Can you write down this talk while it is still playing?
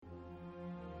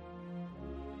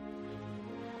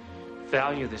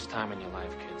Value this time in your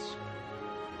life, kids.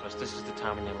 Because this is the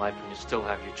time in your life when you still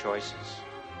have your choices.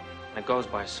 And it goes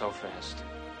by so fast.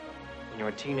 When you're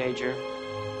a teenager,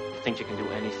 you think you can do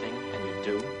anything, and you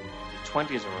do. Your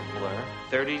 20s are a blur.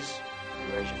 30s,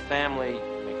 you raise your family,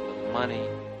 you make a little money.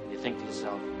 You think to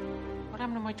yourself, what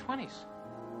happened to my 20s?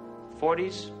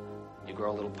 40s, you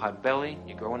grow a little pot belly,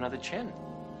 you grow another chin.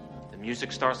 The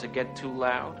music starts to get too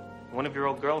loud. One of your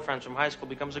old girlfriends from high school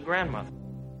becomes a grandmother.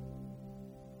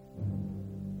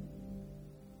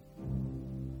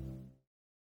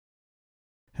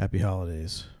 Happy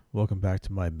holidays. Welcome back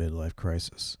to my midlife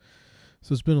crisis.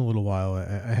 So it's been a little while.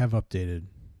 I have updated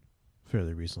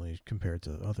fairly recently compared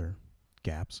to other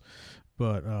gaps,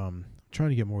 but trying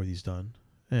to get more of these done.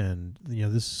 And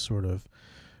this is sort of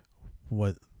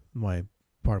what my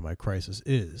part of my crisis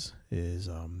is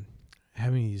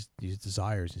having these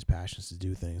desires, these passions to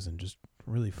do things, and just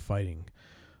really fighting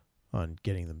on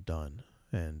getting them done.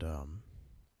 And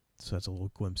so that's a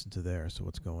little glimpse into there. So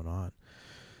what's going on?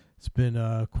 It's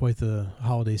been quite the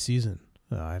holiday season,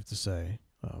 I have to say.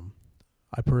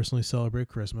 I personally celebrate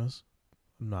Christmas.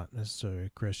 I'm not necessarily a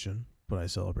Christian, but I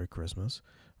celebrate Christmas.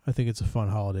 I think it's a fun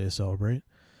holiday to celebrate.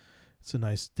 It's a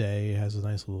nice day. It has a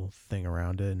nice little thing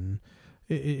around it, and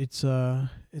it's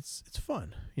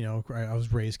fun. I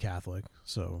was raised Catholic,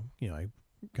 so I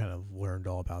kind of learned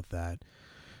all about that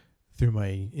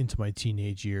into my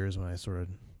teenage years when I sort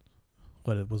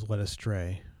of was led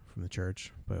astray from the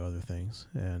church by other things.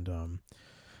 And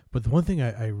but the one thing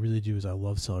I really do is I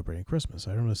love celebrating Christmas.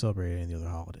 I don't really celebrate any of the other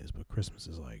holidays, but Christmas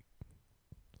is like,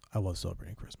 I love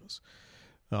celebrating Christmas.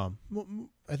 I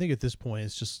think at this point,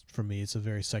 it's just, for me, it's a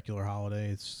very secular holiday.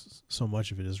 It's so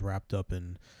much of it is wrapped up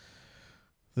in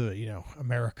the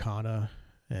Americana,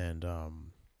 and a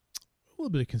little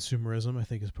bit of consumerism, I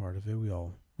think, is part of it. We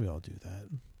all do that.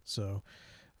 So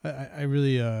I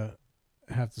really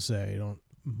have to say I don't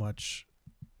much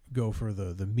go for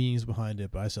the meanings behind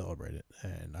it, but I celebrate it,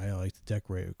 and I like to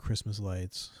decorate with Christmas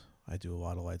lights. I do a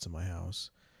lot of lights in my house.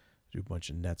 I do a bunch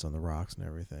of nets on the rocks and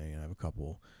everything, and I have a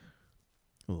couple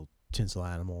little tinsel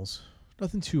animals.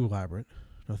 Nothing too elaborate.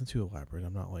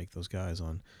 I'm not like those guys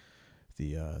on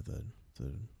the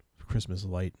Christmas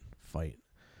light fight.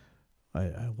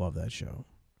 I love that show.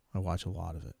 I watch a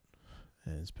lot of it,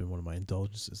 and it's been one of my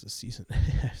indulgences this season, I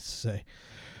have to say.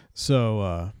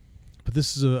 So, but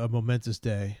this is a momentous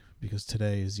day because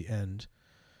today is the end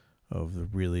of the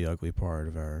really ugly part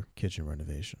of our kitchen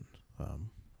renovation.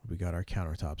 We got our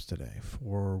countertops today,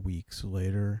 4 weeks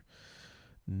later,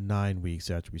 9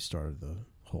 weeks after we started the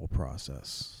whole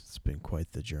process. It's been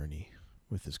quite the journey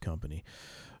with this company.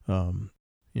 For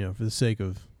the sake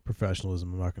of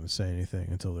professionalism, I'm not going to say anything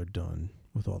until they're done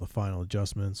with all the final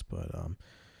adjustments, but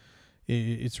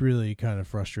it's really kind of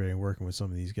frustrating working with some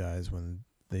of these guys when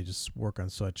they just work on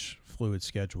such fluid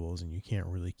schedules and you can't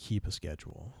really keep a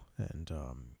schedule. And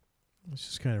it's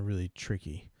just kind of really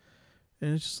tricky.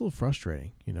 And it's just a little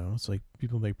frustrating, It's like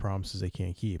people make promises they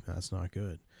can't keep, and that's not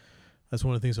good. That's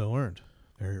one of the things I learned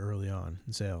very early on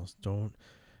in sales. Don't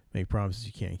make promises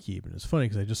you can't keep. And it's funny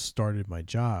because I just started my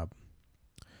job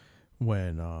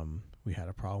when we had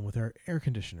a problem with our air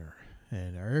conditioner.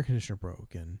 And our air conditioner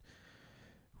broke, and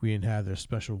we didn't have their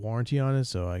special warranty on it,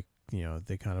 so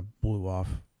they kind of blew off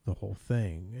the whole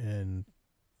thing, and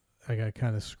I got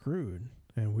kind of screwed,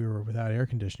 and we were without air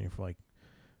conditioning for like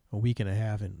a week and a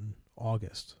half in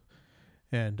August.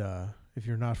 And if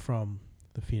you're not from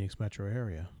the Phoenix metro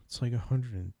area, it's like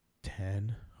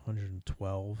 110,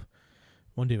 112.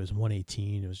 One day it was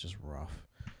 118. It was just rough.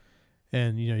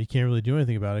 And, you can't really do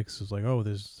anything about it because it's like, oh,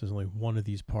 there's only one of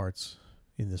these parts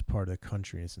in this part of the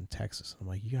country, and it's in Texas. I'm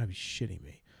like, you got to be shitting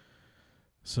me.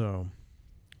 So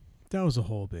that was a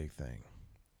whole big thing.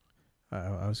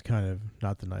 I was kind of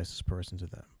not the nicest person to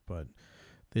them, but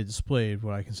they displayed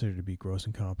what I consider to be gross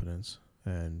incompetence.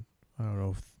 And I don't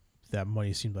know if that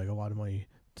money seemed like a lot of money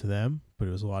to them, but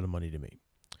it was a lot of money to me.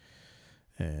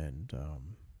 And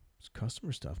it's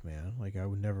customer stuff, man. Like, I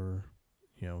would never,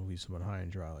 leave someone high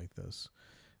and dry like this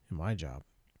in my job.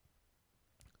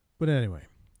 But anyway,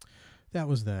 that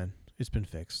was then. It's been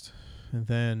fixed. And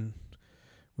then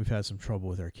we've had some trouble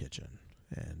with our kitchen.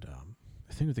 And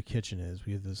the thing with the kitchen is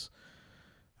we have this,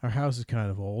 our house is kind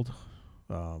of old.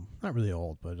 Not really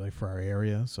old, but like for our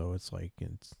area. So it's like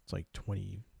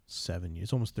 27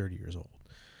 years, almost 30 years old.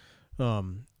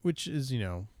 Which is,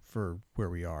 for where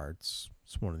we are, it's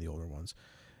one of the older ones.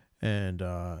 And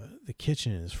the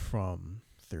kitchen is from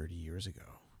 30 years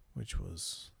ago, which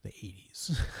was the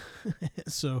 80s.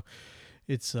 So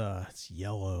it's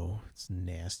yellow, it's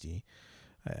nasty.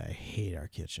 I hate our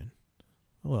kitchen.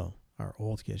 Well, our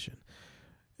old kitchen.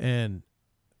 And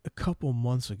a couple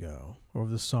months ago, over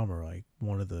the summer, like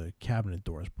one of the cabinet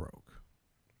doors broke.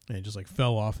 And it just like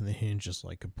fell off and the hinge just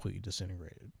like completely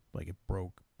disintegrated. Like it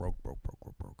broke.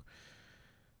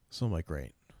 So I'm like,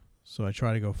 great. So I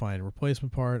try to go find a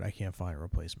replacement part. I can't find a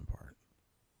replacement part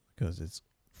because it's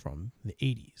from the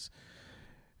 80s.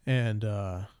 And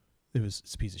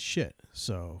it's a piece of shit.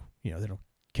 So, they don't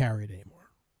carry it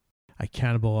anymore. I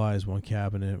cannibalized one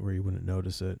cabinet where you wouldn't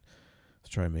notice it to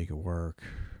try to make it work.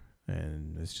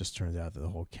 And it just turns out that the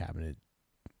whole cabinet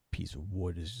piece of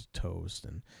wood is just toast.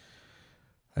 And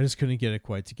I just couldn't get it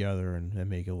quite together and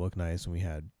make it look nice. And we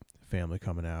had family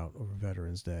coming out over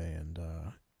Veterans Day, and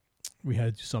we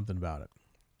had to do something about it.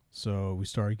 So we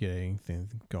started getting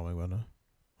things going on a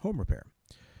home repair.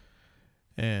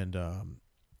 And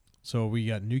so we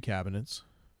got new cabinets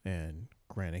and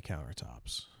granite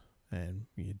countertops. And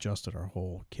we adjusted our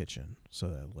whole kitchen so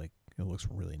that like it looks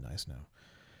really nice now.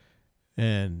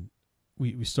 And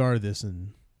we started this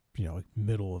in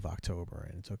middle of October,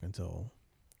 and it took until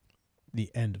the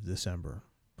end of December.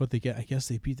 But I guess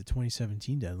they beat the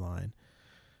 2017 deadline.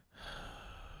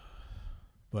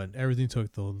 But everything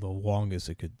took the longest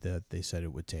that they said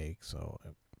it would take. So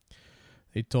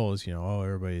they told us,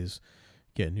 everybody's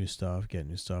getting new stuff.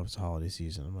 It's holiday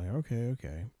season. I'm like,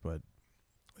 okay. But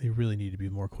they really need to be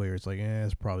more clear. It's like,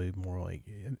 it's probably more like,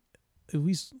 at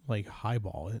least like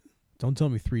highball it. Don't tell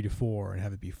me 3 to 4 and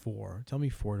have it be 4. Tell me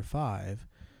 4 to 5,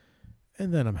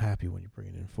 and then I'm happy when you bring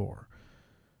it in 4.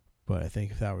 But I think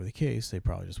if that were the case, they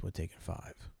probably just would have taken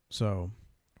 5. So,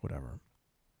 whatever.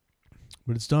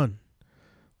 But it's done.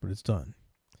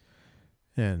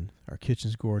 And our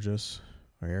kitchen's gorgeous.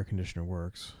 Our air conditioner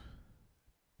works.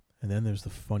 And then there's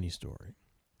the funny story.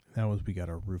 That was we got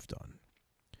our roof done.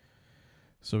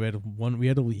 So we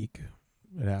had a leak.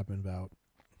 It happened about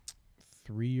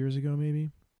 3 years ago, maybe.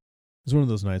 It was one of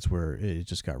those nights where it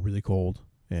just got really cold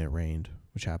and it rained,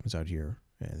 which happens out here.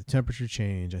 And the temperature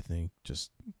change, I think,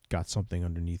 just got something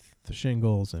underneath the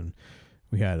shingles, and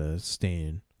we had a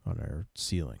stain on our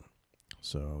ceiling.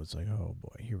 So it's like, oh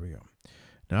boy, here we go.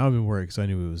 Now I've been worried because I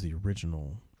knew it was the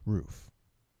original roof,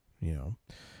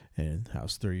 and the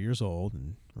house 30 years old,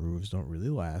 and roofs don't really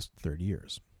last 30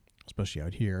 years. Especially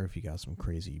out here, if you got some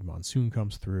crazy monsoon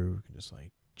comes through, you can just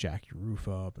like jack your roof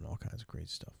up and all kinds of crazy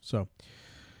stuff. So,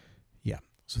 yeah.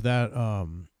 So that,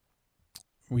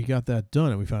 we got that done,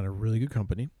 and we found a really good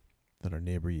company that our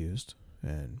neighbor used,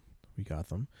 and we got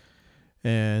them.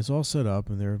 And it's all set up,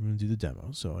 and they're going to do the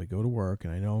demo. So I go to work,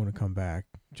 and I know I'm going to come back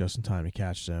just in time to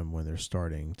catch them when they're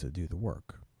starting to do the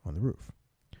work on the roof.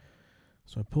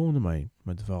 So I pull into my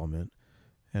development,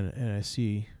 and I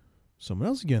see someone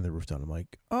else getting the roof done. I'm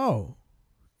like, oh,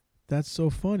 that's so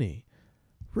funny.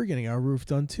 We're getting our roof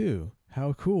done too.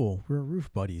 How cool. We're roof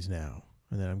buddies now.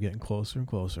 And then I'm getting closer and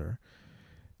closer.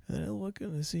 And then I look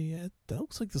and I see, that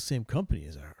looks like the same company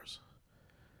as ours.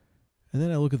 And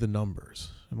then I look at the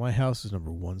numbers. And my house is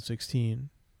number 116.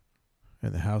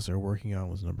 And the house they're working on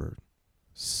was number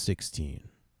 16.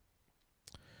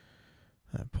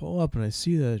 And I pull up and I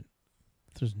see that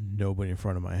there's nobody in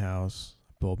front of my house.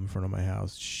 I pull up in front of my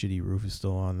house. Shitty roof is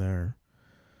still on there.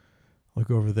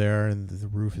 Look over there, and the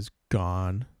roof is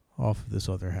gone off of this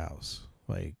other house.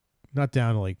 Like, not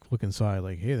down to like look inside,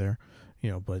 like, hey there,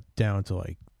 but down to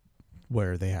like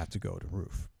where they have to go to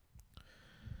roof.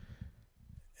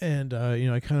 And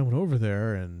I kind of went over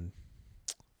there, and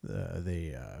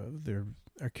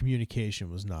our communication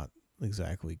was not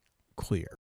exactly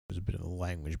clear. There's a bit of a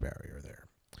language barrier there.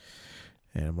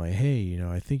 And I'm like, hey,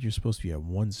 I think you're supposed to be at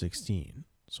 116.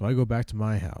 So I go back to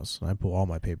my house, and I pull all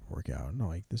my paperwork out. And I'm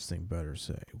like, this thing better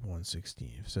say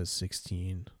 116. If it says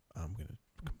 16, I'm going to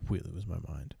completely lose my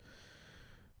mind.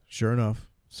 Sure enough,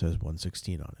 it says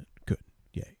 116 on it. Good.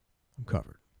 Yay. I'm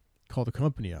covered. Call the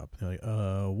company up. They're like,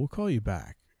 we'll call you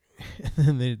back.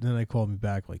 And then they called me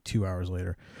back like 2 hours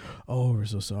later. Oh, we're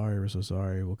so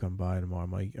sorry. We'll come by tomorrow.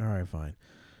 I'm like, all right, fine.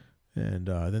 And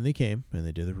then they came, and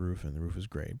they did the roof, and the roof was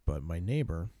great. But my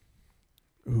neighbor,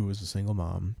 who is a single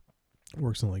mom,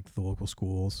 works in like the local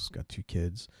schools, got 2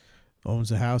 kids,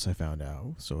 owns a house, I found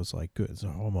out. So it's like, good. It's a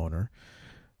homeowner.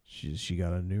 She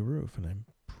got a new roof, and I'm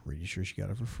pretty sure she got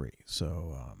it for free.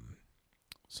 So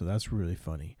that's really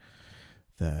funny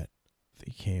that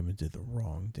they came and did the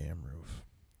wrong damn roof.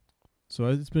 So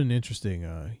it's been an interesting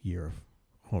year of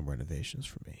home renovations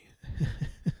for me.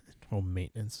 Home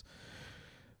maintenance.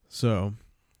 So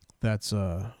that's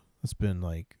been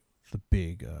like the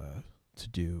big to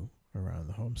do around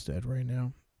the homestead right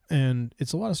now. And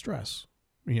it's a lot of stress,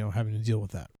 having to deal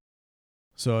with that.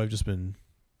 So I've just been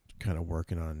kind of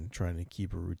working on trying to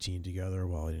keep a routine together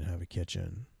while I didn't have a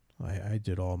kitchen. I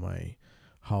did all my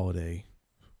holiday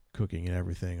cooking and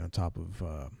everything on top of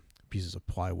pieces of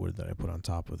plywood that I put on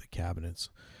top of the cabinets.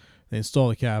 They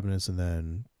installed the cabinets, and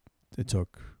then it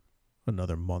took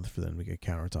another month for them to get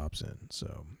countertops in.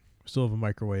 So I still have a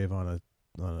microwave on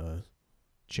a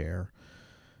chair,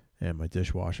 and my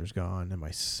dishwasher's gone, and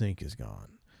my sink is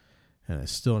gone, and I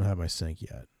still don't have my sink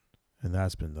yet. And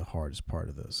that's been the hardest part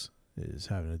of this, is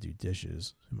having to do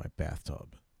dishes in my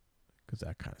bathtub, because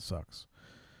that kind of sucks.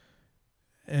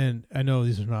 And I know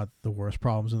these are not the worst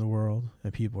problems in the world,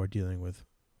 and people are dealing with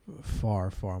far,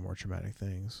 far more traumatic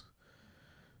things.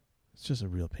 It's just a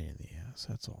real pain in the ass,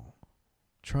 that's all.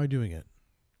 Try doing it.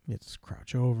 It's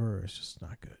crouch over. It's just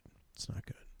not good. It's not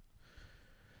good.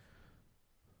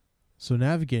 So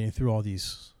navigating through all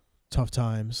these tough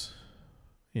times,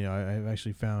 I've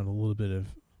actually found a little bit of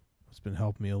what's been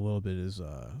helping me a little bit is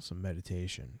some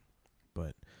meditation,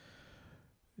 but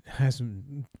it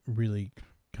hasn't really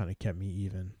kind of kept me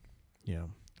even.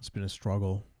 It's been a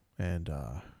struggle, and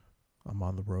I'm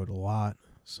on the road a lot,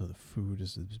 so the food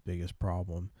is the biggest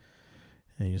problem,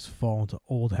 and you just fall into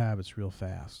old habits real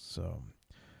fast. So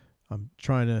I'm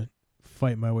trying to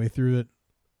fight my way through it,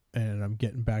 and I'm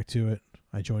getting back to it.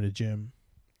 I joined a gym,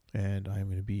 and I'm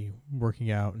going to be working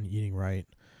out and eating right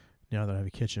now that I have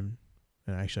a kitchen.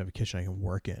 And I actually have a kitchen I can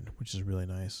work in, which is really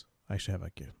nice. I actually have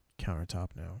like a countertop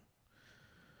now.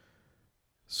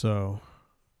 So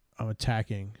I'm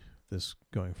attacking this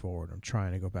going forward. I'm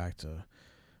trying to go back to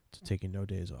taking no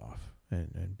days off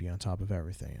and be on top of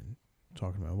everything, and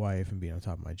talking to my wife and being on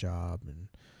top of my job and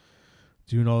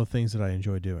doing all the things that I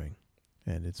enjoy doing.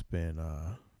 And it's been,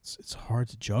 it's hard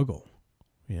to juggle,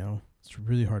 It's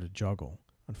really hard to juggle.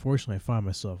 Unfortunately, I find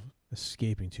myself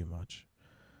escaping too much,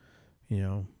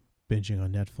 binging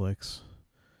on Netflix,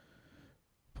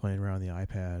 playing around the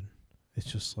iPad.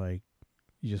 It's just like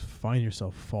you just find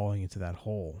yourself falling into that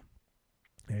hole,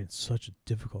 and it's such a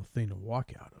difficult thing to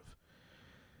walk out of.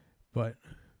 But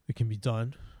it can be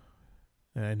done,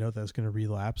 and I know that's going to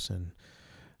relapse, and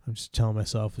I'm just telling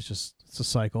myself it's a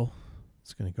cycle.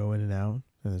 It's going to go in and out,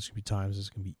 and there's going to be times it's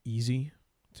going to be easy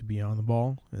to be on the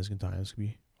ball, and there's going to be times it's going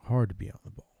to be hard to be on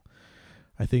the ball.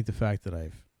 I think the fact that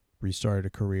I've restarted a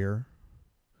career,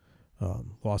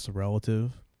 lost a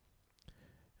relative,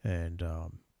 and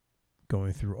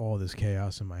going through all this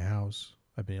chaos in my house,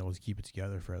 I've been able to keep it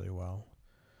together fairly well.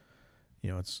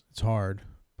 It's hard,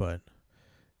 but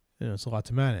it's a lot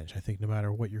to manage. I think no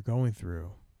matter what you're going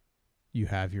through, you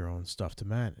have your own stuff to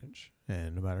manage.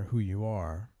 And no matter who you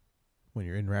are, when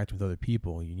you're interacting with other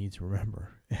people, you need to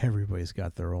remember everybody's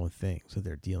got their own things that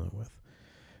they're dealing with.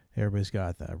 Everybody's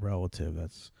got that relative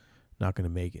that's not going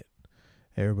to make it.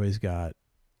 Everybody's got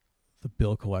the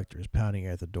bill collectors pounding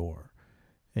at the door.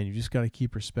 And you just got to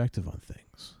keep perspective on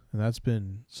things. And that's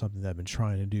been something that I've been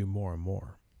trying to do more and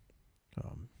more.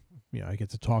 I get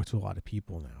to talk to a lot of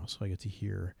people now, so I get to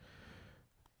hear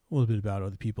a little bit about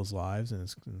other people's lives, and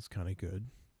it's kind of good.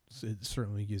 It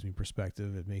certainly gives me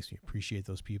perspective. It makes me appreciate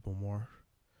those people more.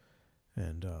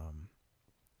 And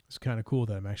it's kind of cool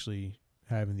that I'm actually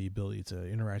having the ability to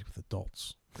interact with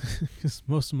adults. Because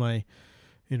most of my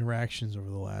interactions over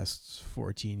the last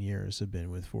 14 years have been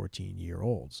with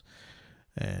 14-year-olds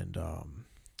and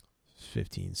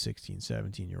 15, 16,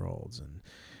 17-year-olds. And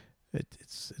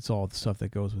it's all the stuff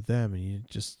that goes with them. And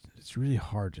it's really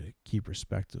hard to keep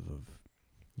perspective of,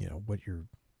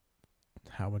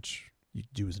 how much you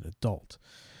do as an adult.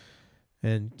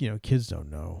 And, kids don't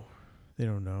know. They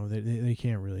don't know. They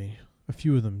can't really. A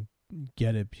few of them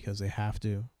get it because they have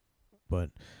to, but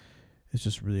it's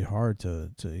just really hard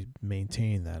to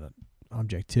maintain that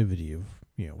objectivity of,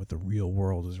 what the real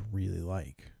world is really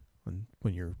like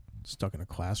when you're stuck in a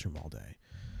classroom all day.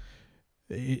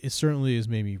 It certainly has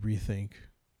made me rethink,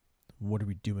 what are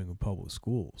we doing with public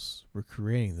schools? We're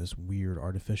creating this weird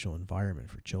artificial environment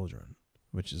for children,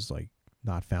 which is like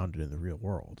not founded in the real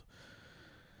world.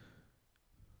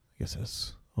 I guess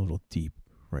that's a little deep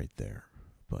right there,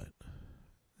 but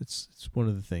it's one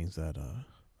of the things that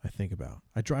I think about.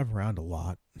 I drive around a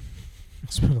lot. I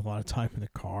spend a lot of time in the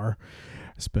car.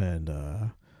 I spend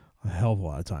a hell of a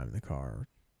lot of time in the car.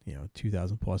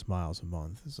 2,000 plus miles a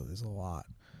month. So there's a lot.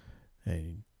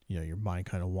 And, your mind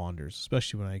kind of wanders,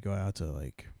 especially when I go out to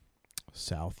like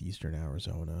southeastern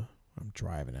Arizona. I'm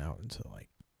driving out into like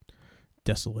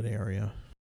desolate area,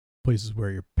 places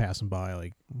where you're passing by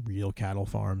like real cattle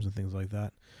farms and things like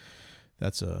that.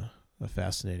 That's a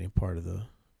fascinating part of the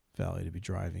valley to be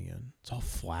driving in. It's all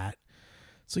flat.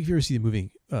 It's like if you ever see the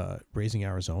movie Raising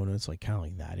Arizona, it's like kind of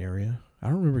like that area. I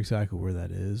don't remember exactly where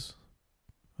that is.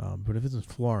 But if it's in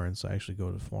Florence, I actually go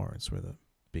to Florence where the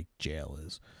big jail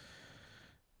is.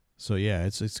 So yeah,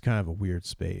 it's kind of a weird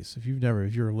space. If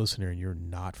you're a listener and you're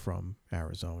not from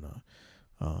Arizona,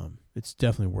 it's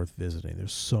definitely worth visiting.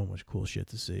 There's so much cool shit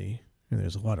to see, and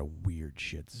there's a lot of weird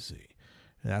shit to see,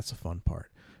 and that's the fun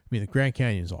part. I mean, the Grand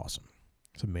Canyon is awesome.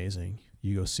 It's amazing.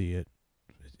 You go see it.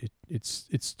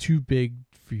 It's too big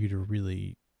for you to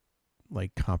really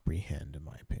like comprehend, in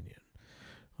my opinion.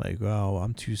 Like, oh,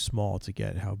 I'm too small to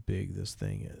get how big this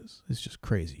thing is. It's just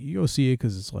crazy. You go see it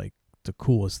because it's like the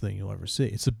coolest thing you'll ever see.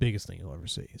 It's the biggest thing you'll ever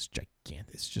see. It's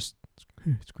gigantic. It's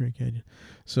Grand Canyon.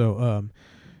 So,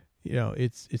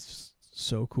 it's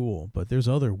so cool. But there's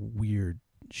other weird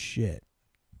shit,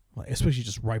 like especially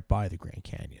just right by the Grand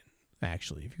Canyon.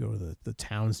 Actually, if you go to the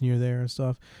towns near there and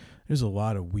stuff, there's a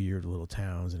lot of weird little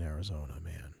towns in Arizona,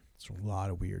 man. It's a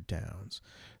lot of weird towns,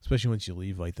 especially once you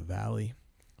leave like the valley.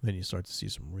 Then you start to see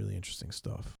some really interesting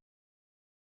stuff.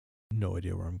 No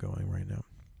idea where I'm going right now.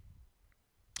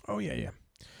 Oh yeah.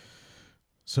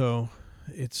 So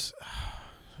it's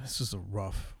just a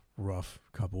rough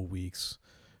couple weeks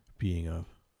being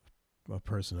a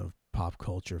person of pop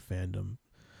culture fandom.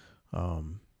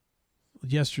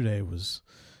 Yesterday was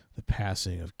the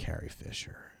passing of Carrie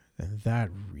Fisher, and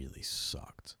that really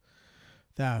sucked.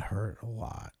 That hurt a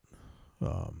lot.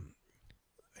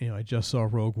 I just saw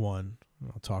Rogue One.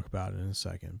 I'll talk about it in a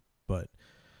second, but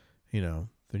there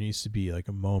needs to be like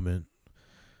a moment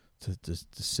to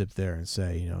sit there and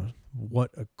say, what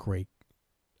a great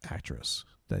actress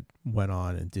that went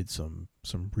on and did some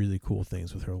really cool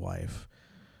things with her life,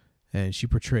 and she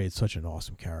portrayed such an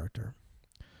awesome character.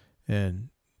 And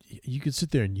you could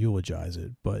sit there and eulogize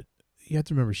it, but you have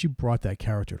to remember she brought that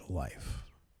character to life.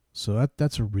 So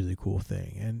that's a really cool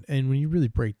thing. And when you really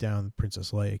break down the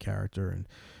Princess Leia character and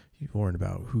you learn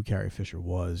about who Carrie Fisher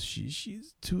was,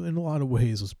 she's in a lot of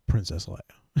ways was Princess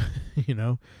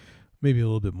Leia. Maybe a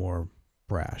little bit more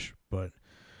brash, but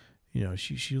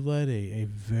she led a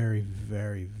very,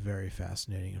 very, very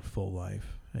fascinating and full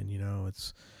life. And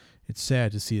it's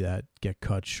sad to see that get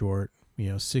cut short.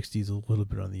 60 is a little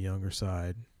bit on the younger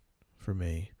side for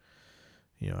me.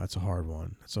 That's a hard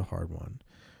one.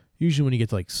 Usually when you get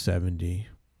to like 70,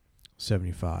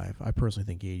 75, I personally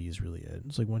think 80 is really it.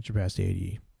 It's like once you're past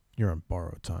 80, you're on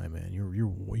borrowed time, man.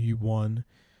 You won,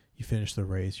 you finished the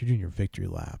race, you're doing your victory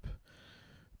lap.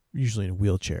 Usually in a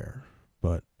wheelchair,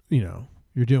 but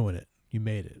you're doing it. You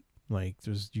made it. Like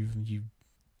you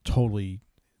totally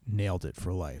nailed it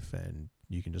for life, and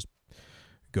you can just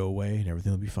go away and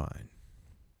everything will be fine.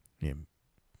 Yeah,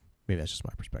 maybe that's just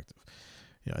my perspective.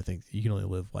 I think you can only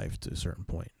live life to a certain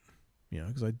point.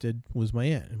 Because I did lose my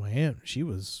aunt, and my aunt, she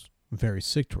was very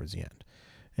sick towards the end,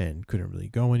 and couldn't really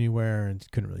go anywhere, and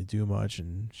couldn't really do much,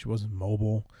 and she wasn't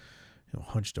mobile,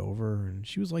 hunched over, and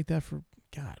she was like that for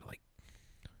like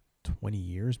 20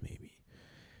 years maybe.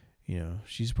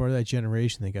 She's part of that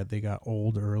generation. They got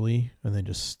old early and then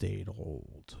just stayed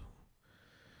old.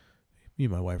 Me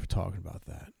and my wife were talking about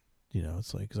that.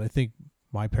 It's like, because I think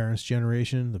my parents'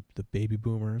 generation, the baby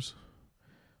boomers,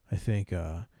 I think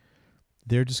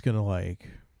they're just gonna like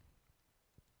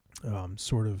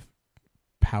sort of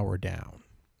power down.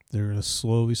 They're gonna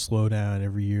slowly slow down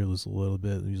every year, lose a little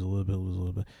bit, lose a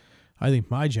little bit. I think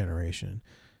my generation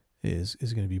is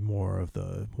going to be more of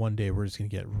the one day we're just going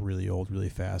to get really old really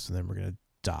fast, and then we're going to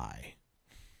die.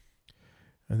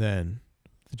 And then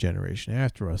the generation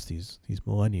after us, these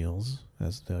millennials,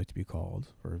 as they like to be called,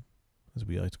 or as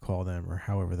we like to call them, or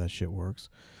however that shit works,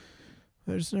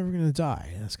 they're just never going to die.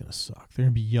 And that's going to suck. They're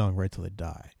going to be young right till they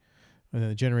die. And then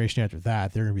the generation after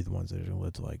that, they're going to be the ones that are going to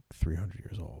live to like 300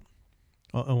 years old.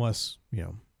 Unless,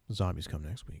 zombies come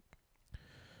next week.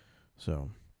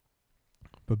 So,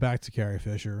 but back to Carrie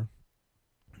Fisher.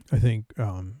 I think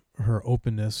her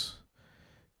openness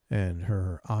and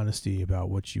her honesty about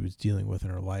what she was dealing with in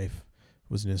her life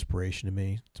was an inspiration to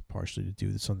me, partially to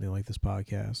do something like this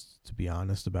podcast, to be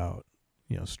honest about,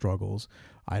 struggles.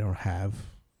 I don't have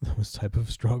those type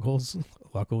of struggles,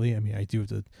 luckily. I mean, I do have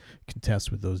to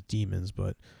contest with those demons,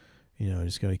 but, I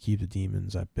just got to keep the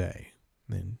demons at bay.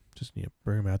 And then just,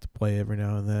 bring them out to play every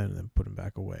now and then put them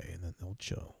back away, and then they'll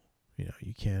chill.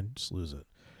 You can't just lose it.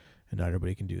 And not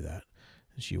everybody can do that.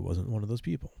 And she wasn't one of those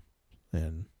people.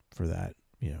 And for that,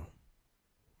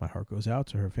 my heart goes out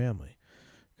to her family.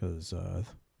 Because,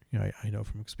 I know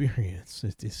from experience,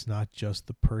 it's not just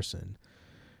the person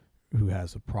who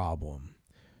has a problem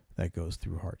that goes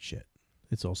through hard shit.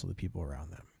 It's also the people around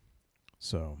them.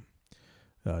 So,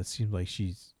 it seemed like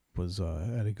she was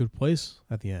at a good place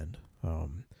at the end.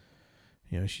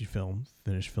 She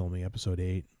finished filming episode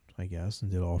 8, I guess, and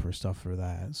did all of her stuff for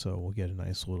that. So we'll get a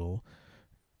nice little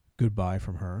goodbye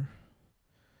from her,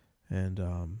 and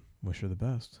wish her the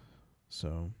best.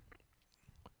 So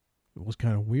it was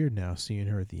kind of weird now seeing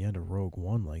her at the end of Rogue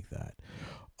One like that.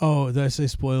 Oh, did I say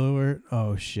spoiler alert?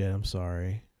 Oh shit, I'm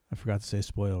sorry. I forgot to say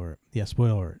spoiler alert. Yeah,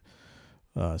 spoiler alert.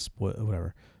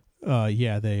 Whatever.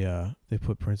 Yeah, they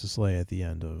put Princess Leia at the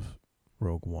end of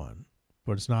Rogue One,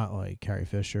 but it's not like Carrie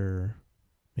Fisher.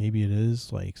 Maybe it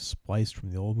is like spliced from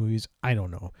the old movies. I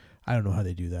don't know. I don't know how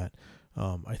they do that.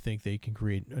 I think they can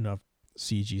create enough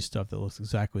CG stuff that looks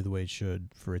exactly the way it should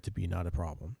for it to be not a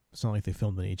problem. It's not like they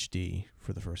filmed in HD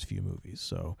for the first few movies,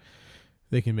 so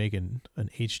they can make an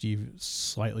HD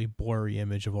slightly blurry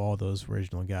image of all those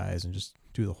original guys and just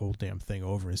do the whole damn thing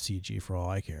over in CG for all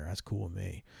I care. That's cool with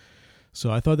me. So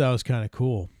I thought that was kind of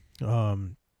cool.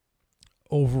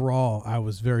 Overall, I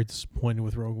was very disappointed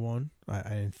with Rogue One.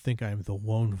 I think I'm the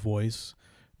lone voice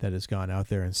that has gone out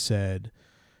there and said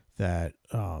that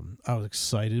I was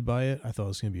excited by it. I thought it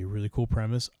was going to be a really cool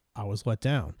premise. I was let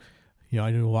down.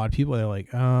 I knew a lot of people that were like,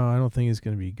 oh, I don't think it's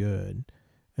going to be good.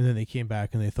 And then they came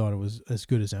back and they thought it was as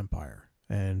good as Empire.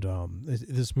 And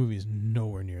this movie is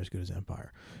nowhere near as good as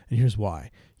Empire. And here's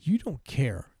why. You don't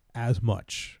care as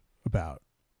much about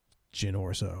Jyn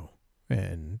Erso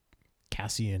and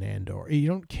Cassian Andor. You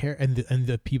don't care. And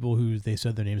the people who they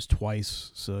said their names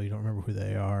twice, so you don't remember who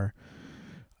they are.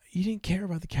 You didn't care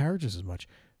about the characters as much.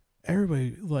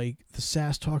 Everybody, like the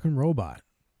sass talking robot.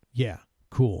 Yeah,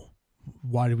 cool.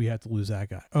 Why did we have to lose that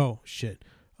guy? Oh, shit.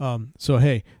 So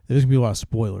hey, there's gonna be a lot of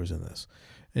spoilers in this,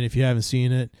 and if you haven't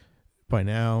seen it by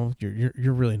now,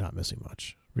 you're really not missing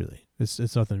much. Really, it's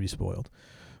nothing to be spoiled.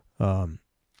 I'm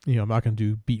not gonna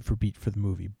do beat for beat for the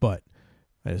movie, but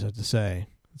I just have to say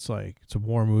it's a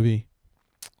war movie,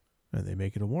 and they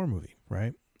make it a war movie,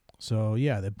 right? So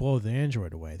yeah, they blow the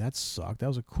android away. That sucked. That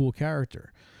was a cool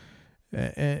character,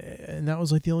 and that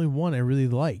was like the only one I really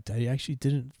liked. I actually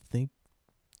didn't think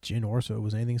Jyn Erso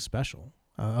was anything special.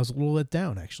 I was a little let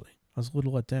down, actually.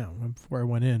 Before I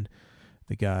went in,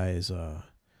 the guy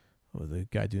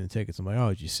doing the tickets. I'm like, oh,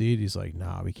 did you see it? He's like,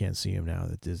 nah, we can't see him now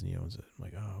that Disney owns it. I'm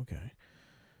like, oh, okay.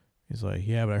 He's like,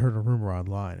 yeah, but I heard a rumor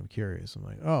online. I'm curious. I'm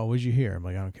like, oh, what did you hear? I'm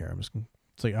like, I don't care. It's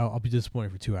like, I'll be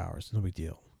disappointed for 2 hours. No big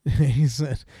deal. He's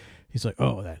like,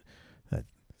 oh, that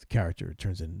character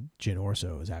turns in Jyn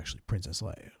Erso is actually Princess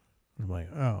Leia. I'm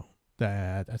like, oh,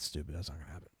 that's stupid. That's not going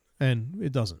to happen. And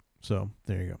it doesn't. So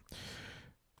there you go.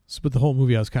 But the whole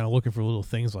movie, I was kind of looking for little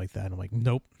things like that. And I'm like,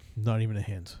 nope, not even a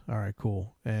hint. All right,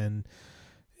 cool. And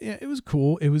yeah, it was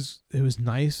cool. It was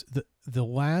nice. The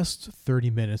last 30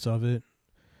 minutes of it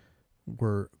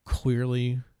were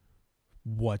clearly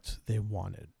what they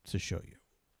wanted to show you.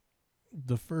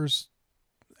 The first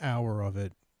hour of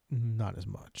it, not as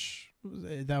much.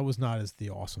 That was not as the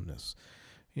awesomeness.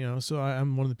 So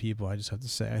I'm one of the people, I just have to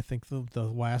say, I think the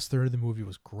last third of the movie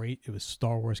was great. It was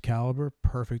Star Wars caliber,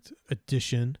 perfect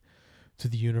addition to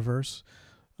the universe.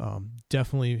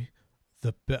 Definitely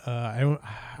I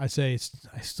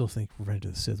still think Revenge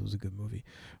of the Sith was a good movie,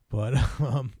 but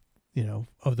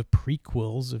of the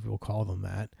prequels, if we'll call them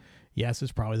that, yes,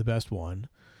 it's probably the best one.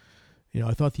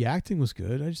 I thought the acting was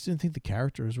good. I just didn't think the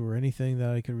characters were anything that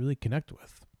I could really connect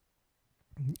with.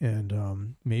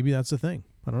 And maybe that's the thing.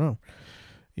 I don't know.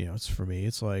 It's for me.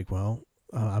 It's like, well,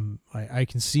 I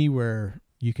can see where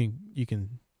you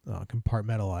can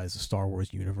compartmentalize the Star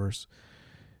Wars universe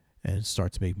and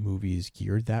start to make movies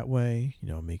geared that way.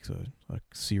 Makes a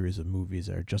series of movies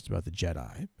that are just about the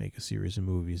Jedi. Make a series of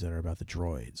movies that are about the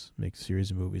droids. Make a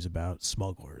series of movies about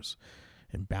smugglers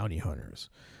and bounty hunters,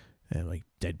 and like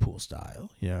Deadpool style.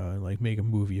 And like make a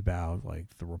movie about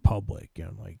like the Republic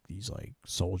and like these like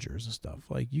soldiers and stuff.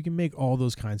 Like you can make all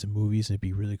those kinds of movies and it'd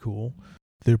be really cool.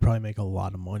 They'd probably make a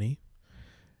lot of money.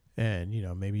 And,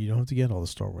 maybe you don't have to get all the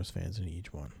Star Wars fans in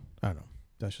each one. I don't know.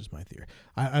 That's just my theory.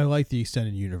 I like the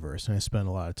extended universe, and I spent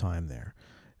a lot of time there.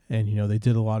 And, they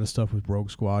did a lot of stuff with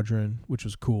Rogue Squadron, which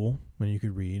was cool when you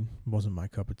could read. It wasn't my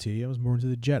cup of tea. I was more into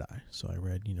the Jedi. So I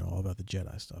read, all about the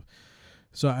Jedi stuff.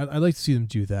 So I'd like to see them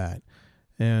do that.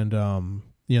 And,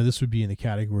 this would be in the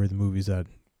category of the movies that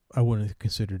I wouldn't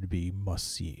consider to be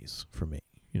must-sees for me.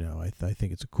 I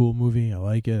think it's a cool movie. I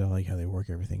like it. I like how they work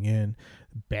everything in.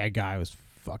 The bad guy was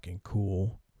fucking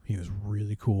cool. He was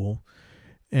really cool.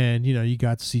 And, you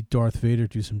got to see Darth Vader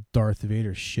do some Darth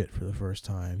Vader shit for the first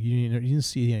time. You didn't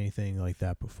see anything like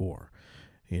that before,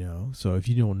 So if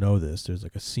you don't know this, there's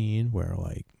like a scene where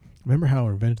like, remember how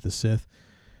in Revenge of the Sith,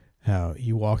 how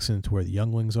he walks into where the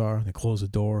younglings are, they close the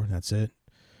door, and that's it?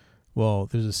 Well,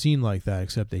 there's a scene like that,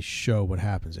 except they show what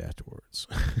happens afterwards.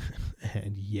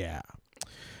 And yeah.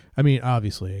 I mean,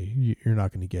 obviously, you're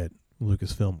not going to get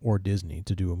Lucasfilm or Disney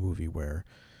to do a movie where,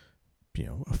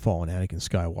 a fallen Anakin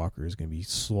Skywalker is going to be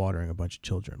slaughtering a bunch of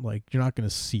children. Like, you're not going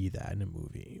to see that in a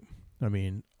movie. I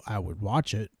mean, I would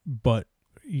watch it, but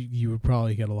you would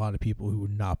probably get a lot of people who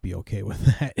would not be okay with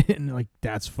that, and like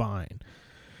that's fine.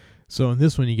 So in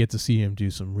this one, you get to see him do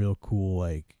some real cool,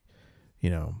 like, you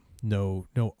know, no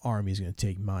army's gonna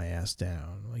take my ass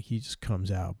down. Like he just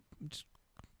comes out, just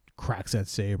cracks that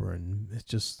saber, and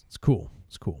it's cool.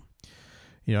 It's cool.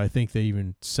 You know, I think they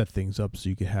even set things up so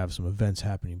you could have some events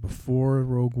happening before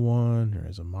Rogue One or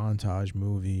as a montage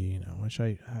movie, you know, which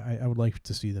I would like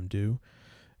to see them do.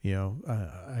 You know,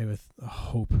 I have a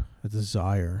hope, a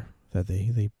desire that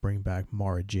they bring back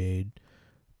Mara Jade.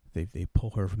 They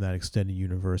pull her from that extended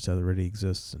universe that already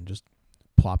exists and just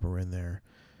plop her in there.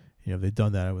 You know, they've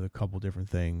done that with a couple different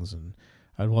things, and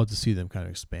I'd love to see them kind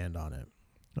of expand on it.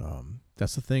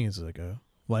 That's the thing, is like a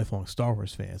lifelong Star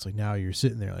Wars fan. It's like now you're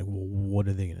sitting there like, well, what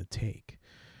are they going to take?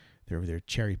 They're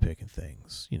cherry picking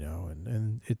things, you know,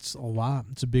 and it's a lot.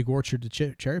 It's a big orchard to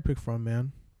cherry pick from,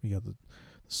 man. You got the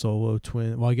Solo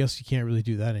twin. Well, I guess you can't really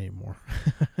do that anymore.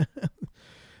 They're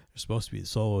supposed to be the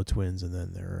Solo twins and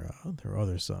then their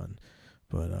other son,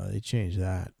 but they changed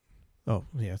that. Oh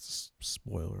yeah, it's a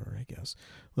spoiler, I guess.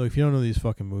 Look, if you don't know these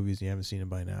fucking movies and you haven't seen them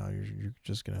by now, you're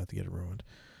just gonna have to get it ruined.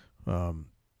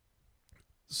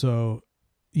 So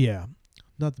yeah,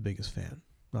 not the biggest fan.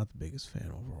 Not the biggest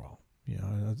fan overall. You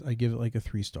know, I give it like a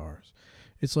 3 stars.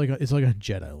 It's like a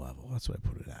Jedi level. That's what I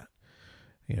put it at.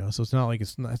 You know, so it's not like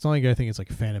I think it's like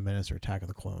Phantom Menace or Attack of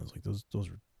the Clones. Like those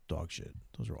are dog shit.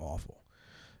 Those are awful.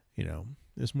 You know,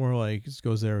 it's more like it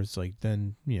goes there. It's like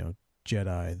then, you know,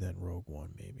 Jedi, then Rogue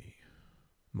One, maybe.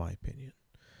 My opinion.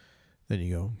 Then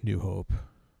you go New Hope,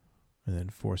 and then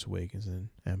Force Awakens and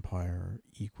Empire are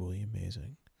equally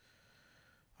amazing.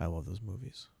 I love those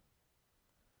movies.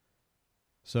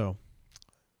 So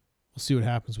we'll see what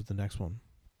happens with the next one,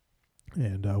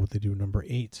 and what they do number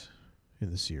 8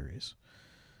 in the series.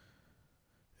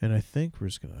 And I think we're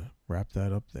just gonna wrap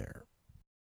that up there.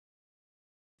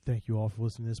 Thank you all for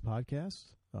listening to this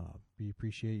podcast. We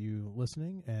appreciate you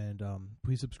listening, and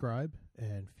please subscribe,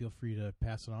 and feel free to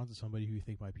pass it on to somebody who you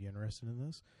think might be interested in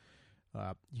this.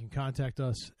 You can contact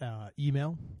us,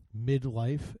 email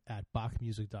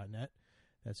midlife@bachmusic.net.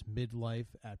 That's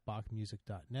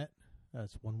midlife@bachmusic.net.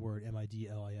 That's one word,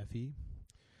 MIDLIFE. You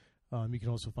can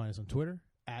also find us on Twitter,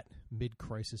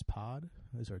 @midcrisispod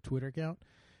is our Twitter account.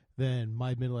 Then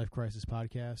My Midlife Crisis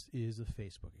Podcast is the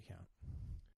Facebook account.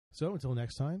 So until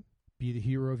next time, be the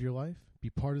hero of your life, be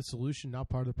part of the solution, not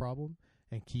part of the problem,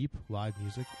 and keep live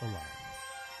music alive.